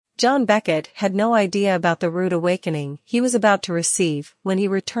John Beckett had no idea about the rude awakening he was about to receive when he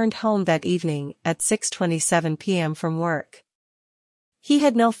returned home that evening at 6:27 p.m. from work. He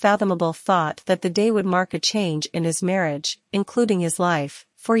had no fathomable thought that the day would mark a change in his marriage, including his life,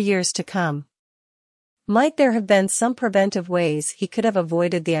 for years to come. Might there have been some preventive ways he could have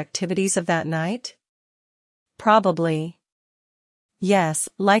avoided the activities of that night? Probably. Yes,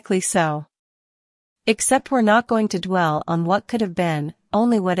 likely so. Except we're not going to dwell on what could have been,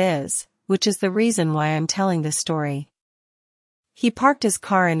 only what is, which is the reason why I'm telling this story. He parked his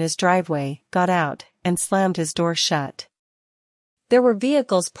car in his driveway, got out, and slammed his door shut. There were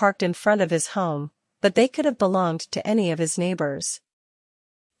vehicles parked in front of his home, but they could have belonged to any of his neighbors.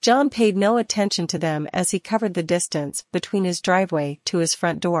 John paid no attention to them as he covered the distance between his driveway to his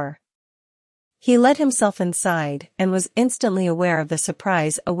front door. He let himself inside and was instantly aware of the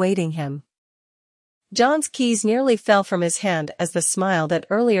surprise awaiting him. John's keys nearly fell from his hand as the smile that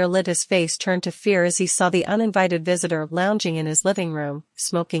earlier lit his face turned to fear as he saw the uninvited visitor lounging in his living room,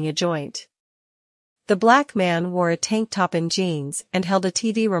 smoking a joint. The black man wore a tank top and jeans and held a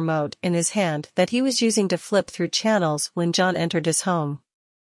TV remote in his hand that he was using to flip through channels when John entered his home.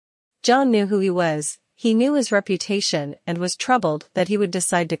 John knew who he was, he knew his reputation and was troubled that he would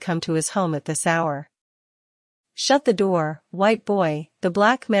decide to come to his home at this hour. "Shut the door, white boy," the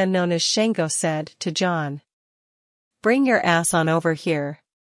black man known as Shango said to John. "Bring your ass on over here.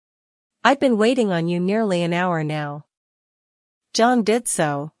 I've been waiting on you nearly an hour now." John did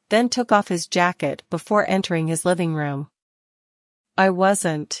so, then took off his jacket before entering his living room. "I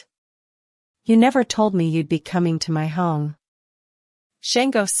wasn't. You never told me you'd be coming to my home."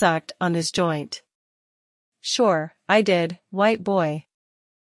 Shango sucked on his joint. "Sure, I did, white boy.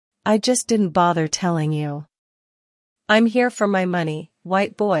 I just didn't bother telling you. I'm here for my money,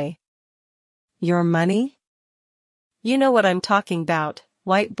 white boy." "Your money?" "You know what I'm talking about,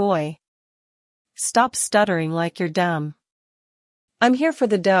 white boy. Stop stuttering like you're dumb. I'm here for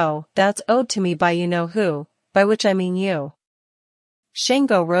the dough that's owed to me by you-know-who, by which I mean you."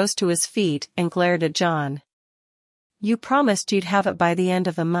 Shango rose to his feet and glared at John. "You promised you'd have it by the end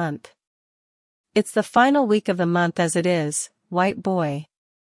of the month. It's the final week of the month as it is, white boy.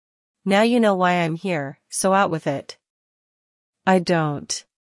 Now you know why I'm here, so out with it." I don't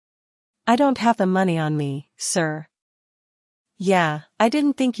have the money on me, sir." "Yeah, I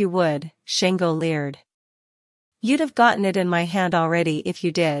didn't think you would," Shango leered. "You'd have gotten it in my hand already if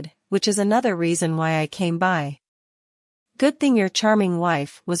you did, which is another reason why I came by. Good thing your charming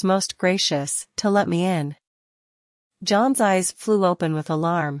wife was most gracious to let me in." John's eyes flew open with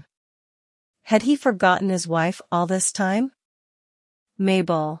alarm. Had he forgotten his wife all this time?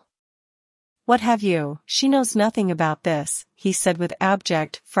 "Mabel. What have you? She knows nothing about this," he said with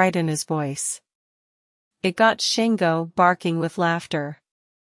abject fright in his voice. It got Shango barking with laughter.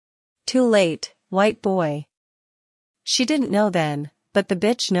 "Too late, white boy. She didn't know then, but the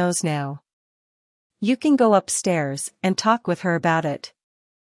bitch knows now. You can go upstairs and talk with her about it."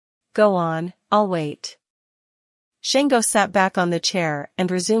 "Go on, I'll wait." Shango sat back on the chair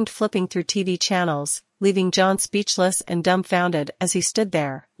and resumed flipping through TV channels, leaving John speechless and dumbfounded as he stood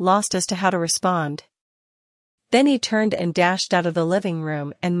there, lost as to how to respond. Then he turned and dashed out of the living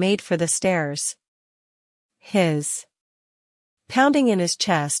room and made for the stairs. His pounding in his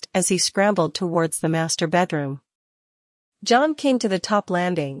chest as he scrambled towards the master bedroom. John came to the top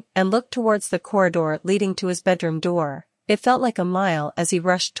landing and looked towards the corridor leading to his bedroom door. It felt like a mile as he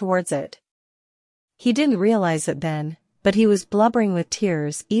rushed towards it. He didn't realize it then, but he was blubbering with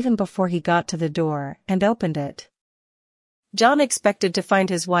tears even before he got to the door and opened it. John expected to find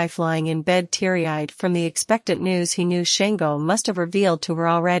his wife lying in bed teary-eyed from the expectant news he knew Shango must have revealed to her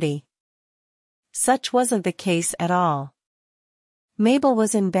already. Such wasn't the case at all. Mabel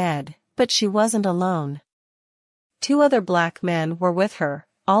was in bed, but she wasn't alone. 2 other black men were with her,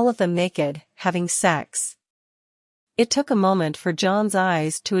 all of them naked, having sex. It took a moment for John's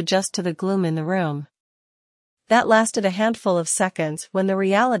eyes to adjust to the gloom in the room. That lasted a handful of seconds when the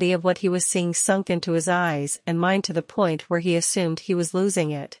reality of what he was seeing sunk into his eyes and mind to the point where he assumed he was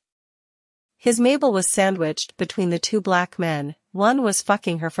losing it. His Mabel was sandwiched between the 2 black men. One was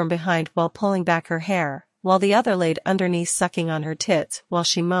fucking her from behind while pulling back her hair, while the other laid underneath sucking on her tits while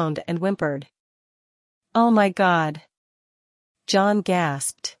she moaned and whimpered. "Oh my God!" John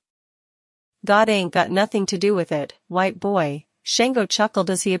gasped. "God ain't got nothing to do with it, white boy," Shango chuckled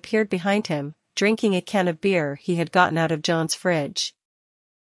as he appeared behind him, drinking a can of beer he had gotten out of John's fridge.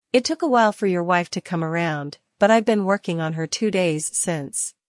 "It took a while for your wife to come around, but I've been working on her 2 days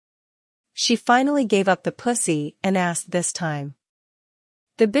since. She finally gave up the pussy and asked this time.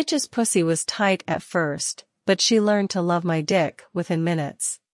 The bitch's pussy was tight at first, but she learned to love my dick within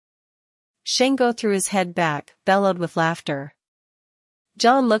minutes. Shango threw his head back, bellowed with laughter.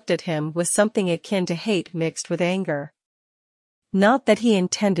 John looked at him with something akin to hate mixed with anger. Not that he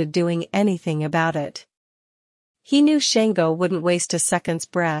intended doing anything about it. He knew Shango wouldn't waste a second's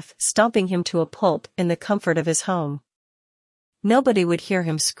breath stomping him to a pulp in the comfort of his home. Nobody would hear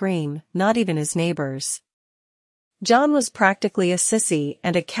him scream, not even his neighbors. John was practically a sissy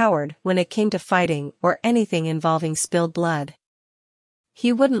and a coward when it came to fighting or anything involving spilled blood.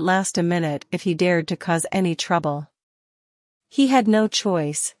 He wouldn't last a minute if he dared to cause any trouble. He had no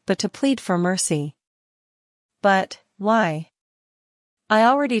choice but to plead for mercy. But, why? I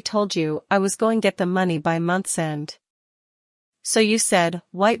already told you I was going to get the money by month's end. So you said,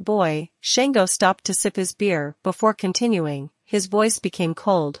 white boy. Shango stopped to sip his beer before continuing. His voice became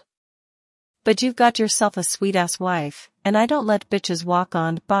cold. But you've got yourself a sweet-ass wife, and I don't let bitches walk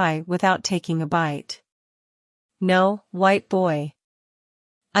on by without taking a bite. No, white boy.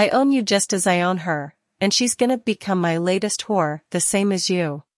 I own you just as I own her, and she's gonna become my latest whore, the same as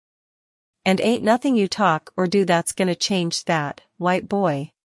you. And ain't nothing you talk or do that's gonna change that, white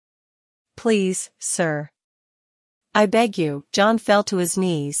boy. Please, sir. I beg you. John fell to his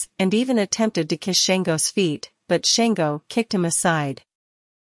knees and even attempted to kiss Shango's feet, but Shango kicked him aside.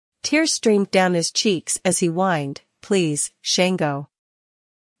 Tears streamed down his cheeks as he whined, please, Shango.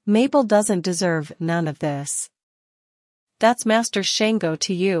 Mabel doesn't deserve none of this. That's Master Shango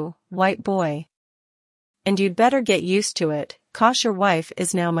to you, white boy. And you'd better get used to it, 'cause your wife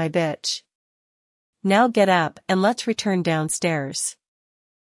is now my bitch. Now get up and let's return downstairs.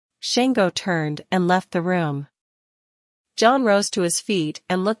 Shango turned and left the room. John rose to his feet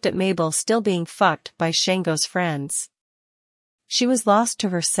and looked at Mabel still being fucked by Shango's friends. She was lost to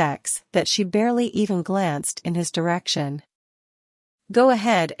her sex that she barely even glanced in his direction. Go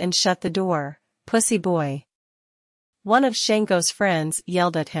ahead and shut the door, pussy boy. One of Shango's friends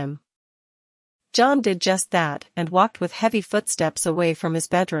yelled at him. John did just that and walked with heavy footsteps away from his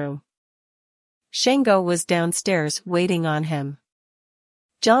bedroom. Shango was downstairs waiting on him.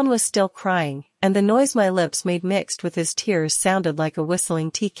 John was still crying, and the noise my lips made mixed with his tears sounded like a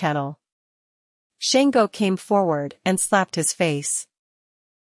whistling tea kettle. Shango came forward and slapped his face.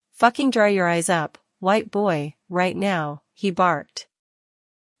 Fucking dry your eyes up, white boy, right now, he barked.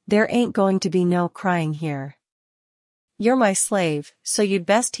 There ain't going to be no crying here. You're my slave, so you'd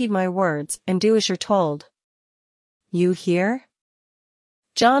best heed my words and do as you're told. You hear?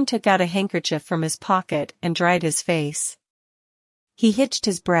 John took out a handkerchief from his pocket and dried his face. He hitched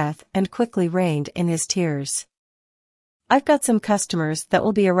his breath and quickly reined in his tears. I've got some customers that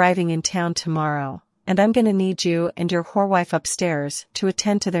will be arriving in town tomorrow, and I'm gonna need you and your whore wife upstairs to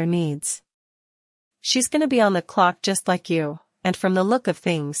attend to their needs. She's gonna be on the clock just like you, and from the look of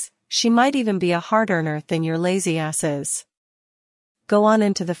things, she might even be a hard-earner than your lazy asses. Go on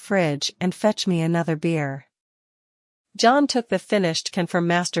into the fridge and fetch me another beer. John took the finished can from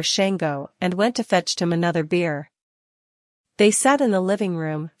Master Shango and went to fetch him another beer. They sat in the living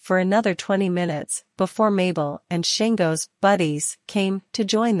room for another 20 minutes before Mabel and Shango's buddies came to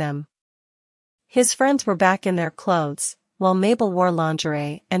join them. His friends were back in their clothes, while Mabel wore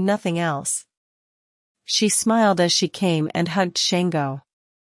lingerie and nothing else. She smiled as she came and hugged Shango.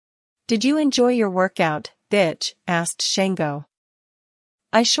 Did you enjoy your workout, bitch? Asked Shango.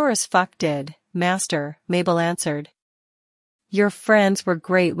 I sure as fuck did, Master, Mabel answered. Your friends were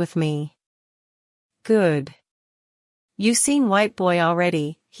great with me. Good. You seen white boy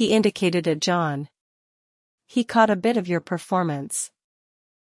already, he indicated at John. He caught a bit of your performance.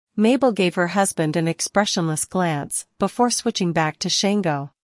 Mabel gave her husband an expressionless glance before switching back to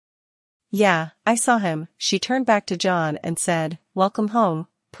Shango. Yeah, I saw him. She turned back to John and said, welcome home,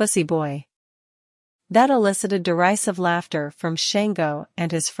 pussy boy. That elicited derisive laughter from Shango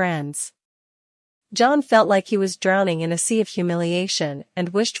and his friends. John felt like he was drowning in a sea of humiliation and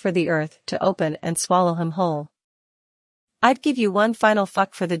wished for the earth to open and swallow him whole. I'd give you one final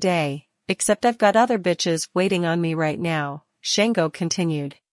fuck for the day, except I've got other bitches waiting on me right now, Shango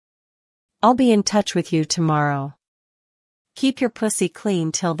continued. I'll be in touch with you tomorrow. Keep your pussy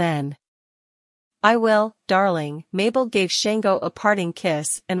clean till then. I will, darling. Mabel gave Shango a parting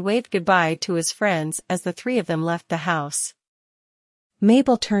kiss and waved goodbye to his friends as the three of them left the house.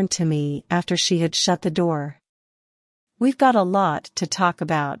 Mabel turned to me after she had shut the door. We've got a lot to talk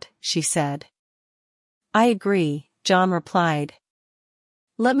about, she said. I agree, John replied.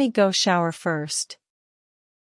 Let me go shower first.